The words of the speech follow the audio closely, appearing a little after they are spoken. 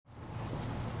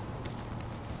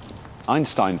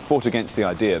Einstein fought against the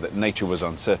idea that nature was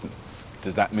uncertain.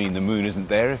 Does that mean the moon isn't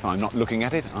there if I'm not looking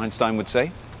at it? Einstein would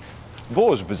say.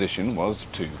 Bohr's position was,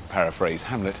 to paraphrase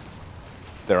Hamlet,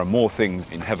 there are more things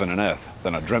in heaven and earth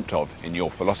than are dreamt of in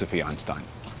your philosophy, Einstein.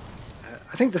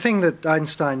 I think the thing that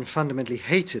Einstein fundamentally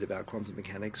hated about quantum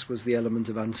mechanics was the element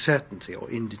of uncertainty or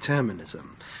indeterminism.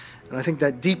 And I think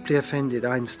that deeply offended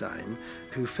Einstein,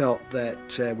 who felt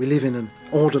that we live in an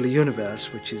orderly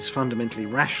universe which is fundamentally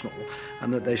rational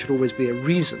and that there should always be a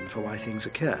reason for why things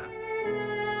occur.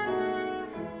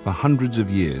 For hundreds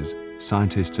of years,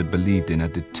 scientists had believed in a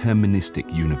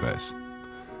deterministic universe,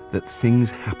 that things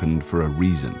happened for a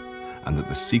reason and that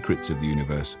the secrets of the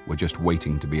universe were just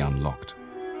waiting to be unlocked.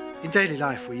 In daily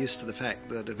life, we're used to the fact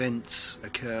that events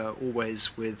occur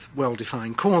always with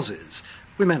well-defined causes.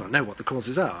 We may not know what the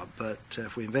causes are, but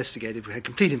if we investigate, if we had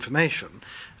complete information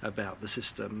about the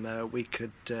system, we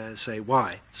could say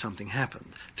why something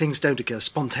happened. Things don't occur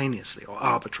spontaneously or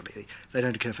arbitrarily. They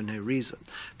don't occur for no reason.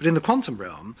 But in the quantum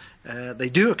realm, they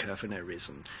do occur for no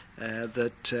reason.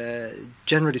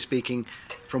 Generally speaking,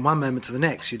 from one moment to the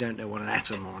next, you don't know what an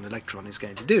atom or an electron is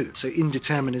going to do. So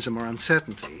indeterminism or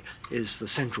uncertainty is the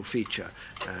central feature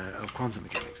of quantum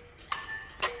mechanics.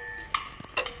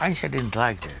 Einstein didn't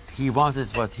like that. He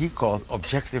wanted what he called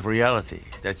objective reality,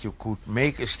 that you could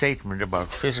make a statement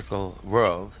about physical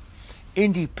world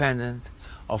independent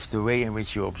of the way in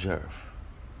which you observe.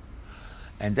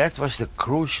 And that was the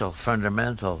crucial,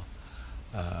 fundamental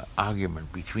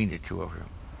argument between the two of them.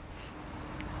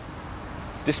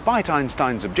 Despite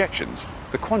Einstein's objections,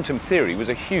 the quantum theory was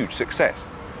a huge success.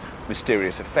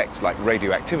 Mysterious effects like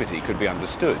radioactivity could be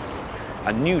understood,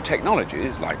 and new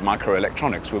technologies like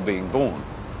microelectronics were being born.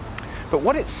 But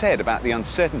what it said about the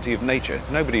uncertainty of nature,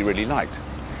 nobody really liked.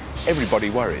 Everybody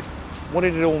worried. What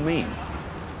did it all mean?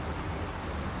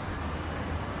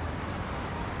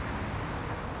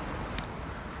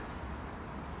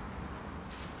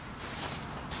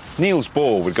 Niels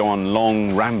Bohr would go on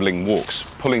long, rambling walks,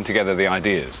 pulling together the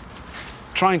ideas,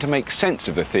 trying to make sense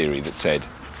of the theory that said,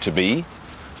 to be,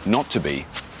 not to be,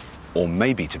 or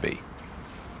maybe to be.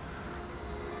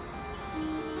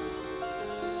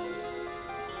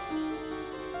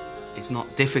 It's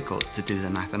not difficult to do the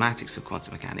mathematics of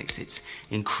quantum mechanics. It's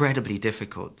incredibly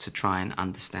difficult to try and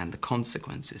understand the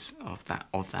consequences of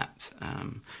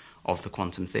the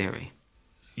quantum theory.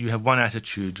 You have one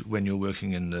attitude when you're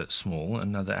working in the small,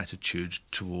 another attitude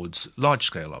towards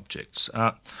large-scale objects.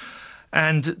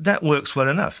 And that works well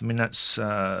enough. I mean, that's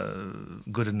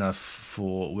good enough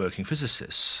for working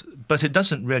physicists. But it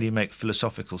doesn't really make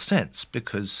philosophical sense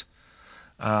because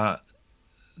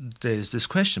there's this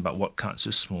question about what counts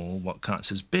as small, what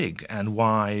counts as big, and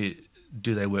why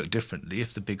do they work differently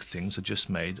if the big things are just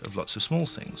made of lots of small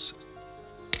things.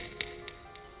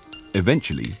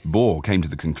 Eventually, Bohr came to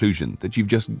the conclusion that you've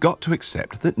just got to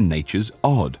accept that nature's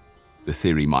odd. The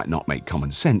theory might not make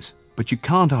common sense, but you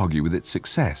can't argue with its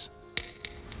success.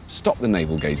 Stop the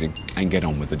navel-gazing and get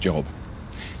on with the job.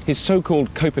 His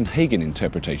so-called Copenhagen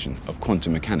interpretation of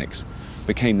quantum mechanics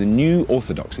became the new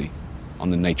orthodoxy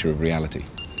on the nature of reality.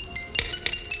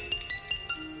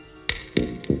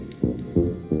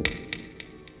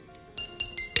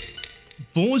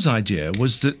 Bohr's idea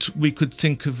was that we could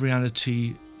think of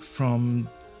reality from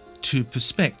two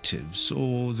perspectives,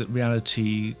 or that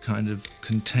reality kind of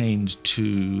contained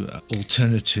two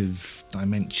alternative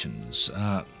dimensions.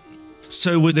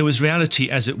 So there was reality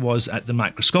as it was at the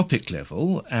microscopic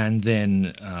level, and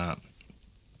then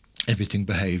everything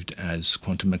behaved as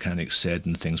quantum mechanics said,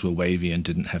 and things were wavy and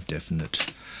didn't have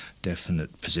definite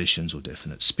positions or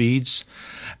definite speeds.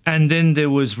 And then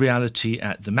there was reality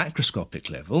at the macroscopic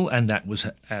level, and that was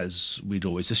as we'd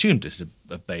always assumed it. It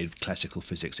obeyed classical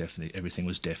physics. Everything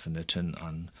was definite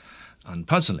and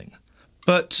unpuzzling.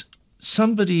 But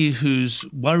somebody who's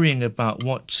worrying about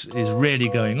what is really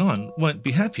going on won't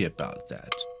be happy about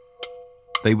that.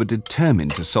 They were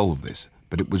determined to solve this,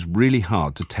 but it was really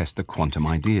hard to test the quantum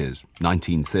ideas.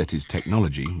 1930s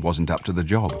technology wasn't up to the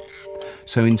job.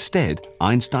 So instead,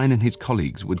 Einstein and his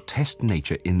colleagues would test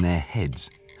nature in their heads.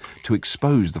 To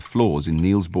expose the flaws in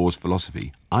Niels Bohr's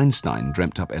philosophy, Einstein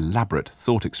dreamt up elaborate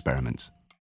thought experiments.